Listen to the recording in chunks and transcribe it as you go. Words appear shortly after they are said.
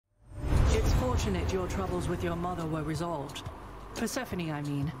fortunate your troubles with your mother were resolved. Persephone, I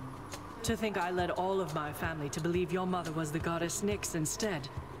mean. To think I led all of my family to believe your mother was the goddess Nyx instead.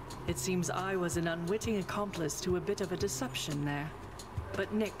 It seems I was an unwitting accomplice to a bit of a deception there.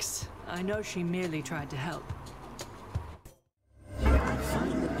 But Nyx, I know she merely tried to help. I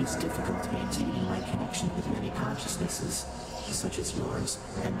find that it's difficult maintaining my connection with many consciousnesses, such as yours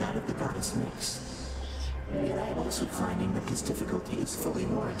and that of the goddess Nyx. Yet I am also finding that this difficulty is fully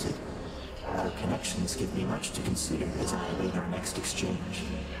warranted. Our connections give me much to consider as I await our next exchange.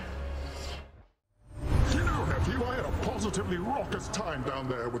 You know, nephew, I had a positively raucous time down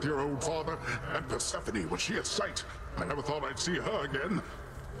there with your old father, and Persephone, was she at sight? I never thought I'd see her again.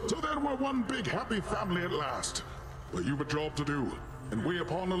 So then we're one big happy family at last. But you've a job to do, and we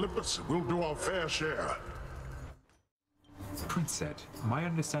upon Olympus will do our fair share. Prince said, my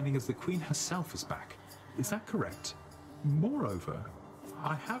understanding is the Queen herself is back. Is that correct? Moreover,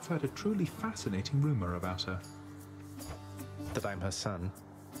 I have heard a truly fascinating rumor about her. That I'm her son.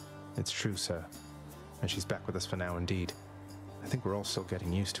 It's true, sir. And she's back with us for now indeed. I think we're all still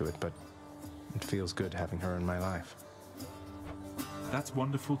getting used to it, but it feels good having her in my life. That's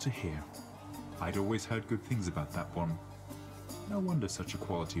wonderful to hear. I'd always heard good things about that one. No wonder such a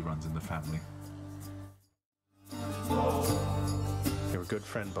quality runs in the family. You're a good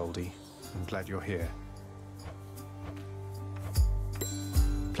friend, Boldy. I'm glad you're here.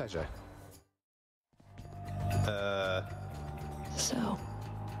 Pleasure. So...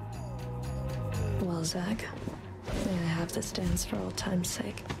 Well, Zag, may I have this dance for old time's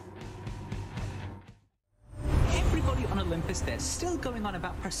sake? Everybody on Olympus, they're still going on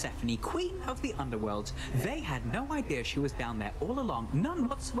about Persephone, queen of the underworld. They had no idea she was down there all along, none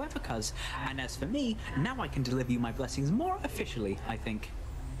whatsoever, cuz. And as for me, now I can deliver you my blessings more officially, I think.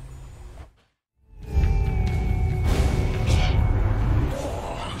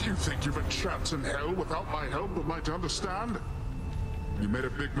 You think you've a chance in hell without my help, am I to understand? You made a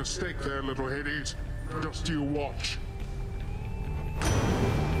big mistake there, little Hades. Just you watch.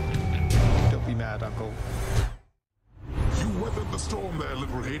 Don't be mad, Uncle. You weathered the storm there,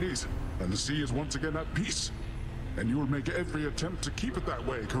 little Hades, and the sea is once again at peace. And you will make every attempt to keep it that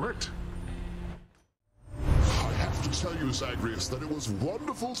way, correct? I have to tell you, Zagreus, that it was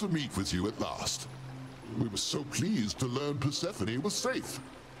wonderful to meet with you at last. We were so pleased to learn Persephone was safe.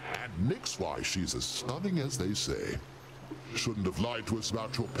 And Nyx, why, she's as stunning as they say. Shouldn't have lied to us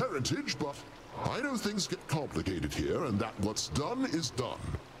about your parentage, but I know things get complicated here, and that what's done is done.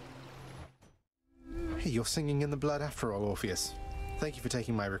 Hey, you're singing in the blood after all, Orpheus. Thank you for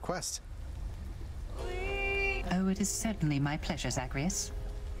taking my request. Oh, it is certainly my pleasure, Zagreus.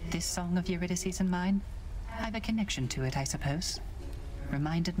 This song of Eurydice's and mine, I've a connection to it, I suppose.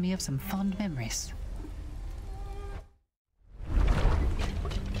 Reminded me of some fond memories.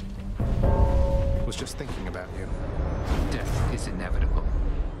 Was just thinking about you. Death is inevitable.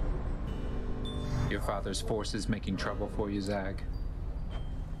 Your father's force is making trouble for you, Zag.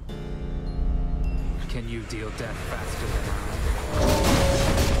 Can you deal death faster than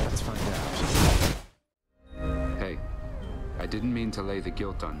I? Let's find out. Hey, I didn't mean to lay the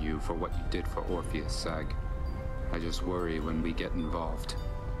guilt on you for what you did for Orpheus, Zag. I just worry when we get involved.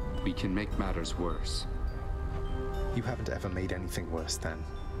 We can make matters worse. You haven't ever made anything worse then.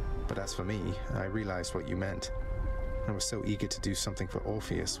 But as for me, I realized what you meant. I was so eager to do something for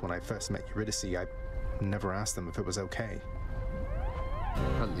Orpheus when I first met Eurydice, I never asked them if it was okay.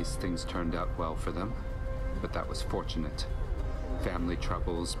 At least things turned out well for them. But that was fortunate. Family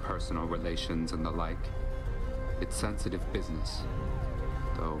troubles, personal relations, and the like. It's sensitive business.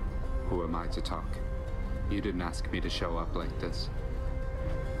 Though, who am I to talk? You didn't ask me to show up like this.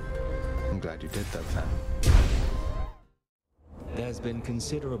 I'm glad you did, though, Fam. There's been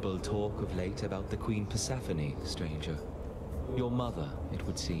considerable talk of late about the Queen Persephone, stranger. Your mother, it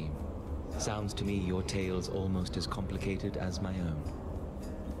would seem. Sounds to me your tale's almost as complicated as my own.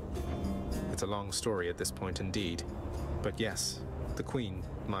 It's a long story at this point indeed. But yes, the Queen,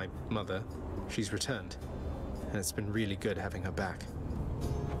 my mother, she's returned. And it's been really good having her back.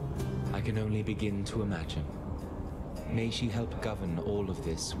 I can only begin to imagine. May she help govern all of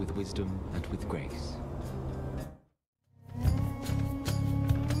this with wisdom and with grace.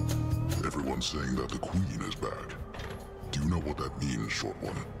 Everyone's saying that the Queen is back. Do you know what that means, short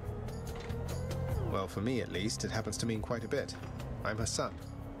one? Well, for me at least, it happens to mean quite a bit. I'm her son.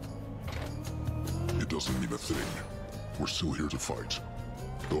 It doesn't mean a thing. We're still here to fight.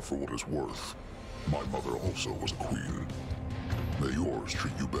 Though for what it's worth, my mother also was a queen. May yours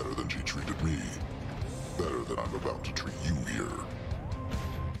treat you better than she treated me. Better than I'm about to treat you here.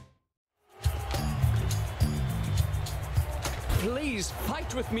 Please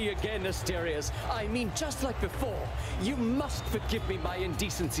fight with me again, Asterius. I mean, just like before. You must forgive me my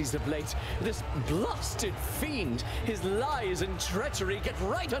indecencies of late. This blasted fiend, his lies and treachery get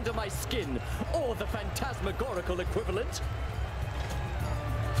right under my skin. Or the phantasmagorical equivalent.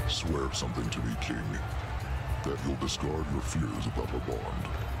 Swear something to me, King. That you'll discard your fears about our bond.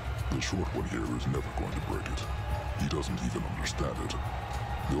 The short one here is never going to break it. He doesn't even understand it.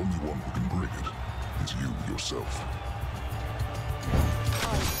 The only one who can break it is you yourself.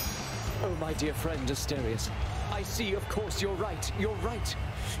 Oh, my dear friend Asterius, I see, of course, you're right. You're right.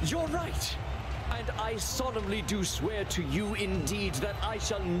 You're right. And I solemnly do swear to you indeed that I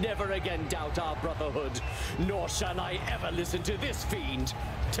shall never again doubt our brotherhood, nor shall I ever listen to this fiend.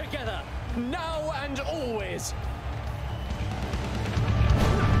 Together, now and always.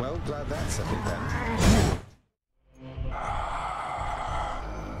 Well, glad that's settled then.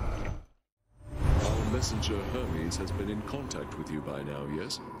 Our messenger Hermes has been in contact with you by now,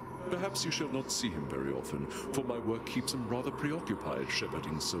 yes? Perhaps you shall not see him very often, for my work keeps him rather preoccupied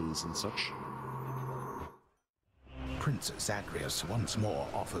shepherding souls and such. Prince Zagreus once more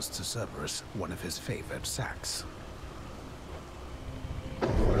offers to Cerberus one of his favored sacks. Bye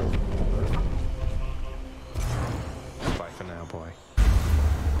for now, boy.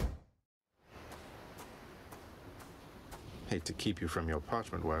 Hate to keep you from your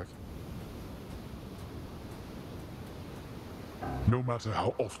parchment work. No matter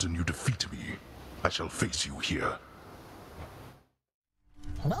how often you defeat me, I shall face you here.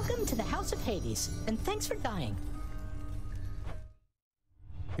 Welcome to the House of Hades, and thanks for dying.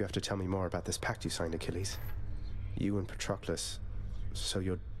 You have to tell me more about this pact you signed, Achilles. You and Patroclus. So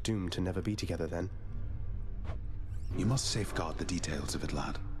you're doomed to never be together then? You must safeguard the details of it,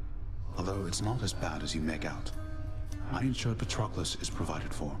 lad. Although it's not as bad as you make out. I ensured Patroclus is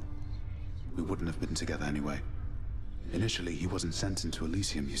provided for. We wouldn't have been together anyway. Initially, he wasn't sent into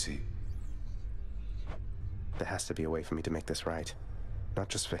Elysium, you see. There has to be a way for me to make this right. Not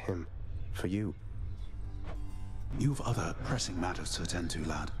just for him, for you. You've other pressing matters to attend to,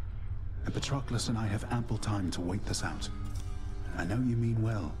 lad. And Patroclus and I have ample time to wait this out. I know you mean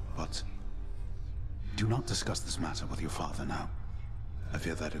well, but do not discuss this matter with your father now. I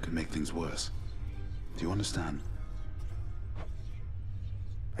fear that it could make things worse. Do you understand?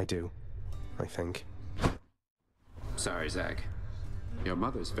 I do, I think. Sorry, Zag. Your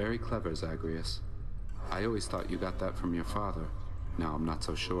mother's very clever, Zagreus. I always thought you got that from your father. Now I'm not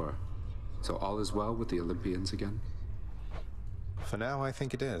so sure. So all is well with the Olympians again? For now, I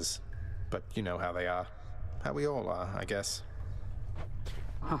think it is. But you know how they are. How we all are, I guess.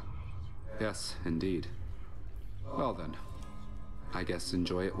 Huh. Yes, indeed. Well then, I guess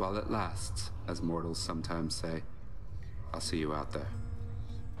enjoy it while it lasts, as mortals sometimes say. I'll see you out there.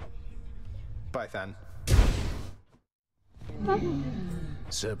 Bye, Than.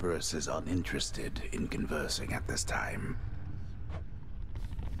 Cerberus is uninterested in conversing at this time.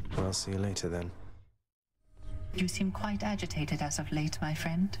 I'll see you later then. You seem quite agitated as of late, my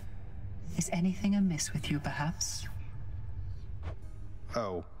friend. Is anything amiss with you, perhaps?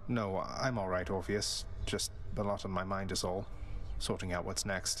 Oh, no, I'm all right, Orpheus. Just a lot on my mind is all. Sorting out what's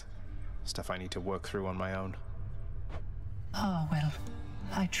next. Stuff I need to work through on my own. Oh, well,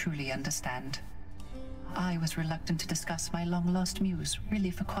 I truly understand. I was reluctant to discuss my long-lost muse,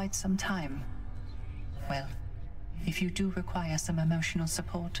 really for quite some time. Well, if you do require some emotional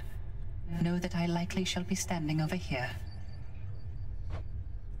support, know that I likely shall be standing over here.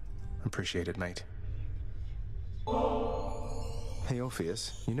 Appreciate it, mate. Hey,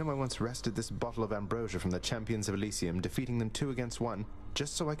 Orpheus, you know I once wrested this bottle of ambrosia from the champions of Elysium, defeating them 2 against 1,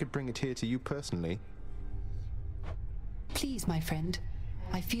 just so I could bring it here to you personally? Please, my friend.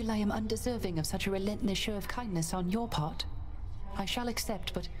 I feel I am undeserving of such a relentless show of kindness on your part. I shall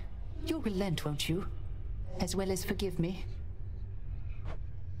accept, but you'll relent, won't you? As well as forgive me.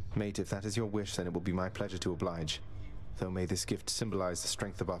 Mate, if that is your wish, then it will be my pleasure to oblige. Though may this gift symbolize the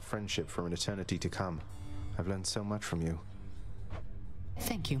strength of our friendship for an eternity to come. I've learned so much from you.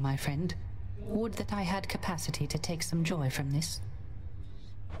 Thank you, my friend. Would that I had capacity to take some joy from this.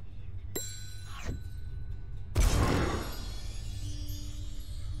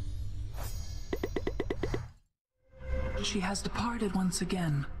 She has departed once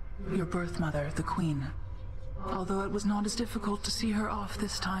again, your birth mother, the Queen. Although it was not as difficult to see her off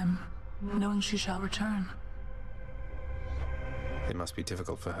this time, knowing she shall return. It must be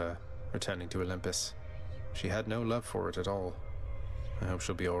difficult for her, returning to Olympus. She had no love for it at all. I hope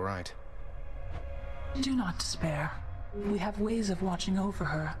she'll be all right. Do not despair. We have ways of watching over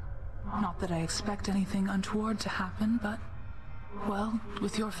her. Not that I expect anything untoward to happen, but, well,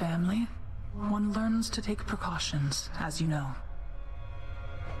 with your family, one learns to take precautions, as you know.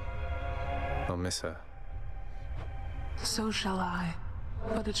 I'll miss her. So shall I.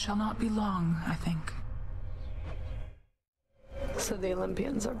 But it shall not be long, I think. So the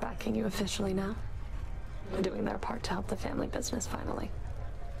Olympians are backing you officially now? Doing their part to help the family business finally.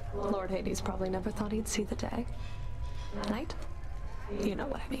 Lord Hades probably never thought he'd see the day. Knight? You know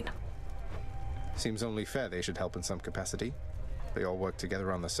what I mean. Seems only fair they should help in some capacity. They all work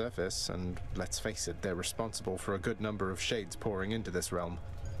together on the surface, and let's face it, they're responsible for a good number of shades pouring into this realm.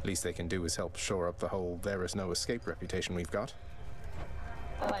 Least they can do is help shore up the whole there is no escape reputation we've got.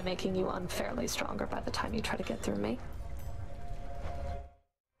 By making you unfairly stronger by the time you try to get through me.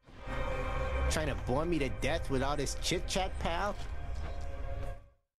 Trying to bore me to death with all this chit-chat, pal?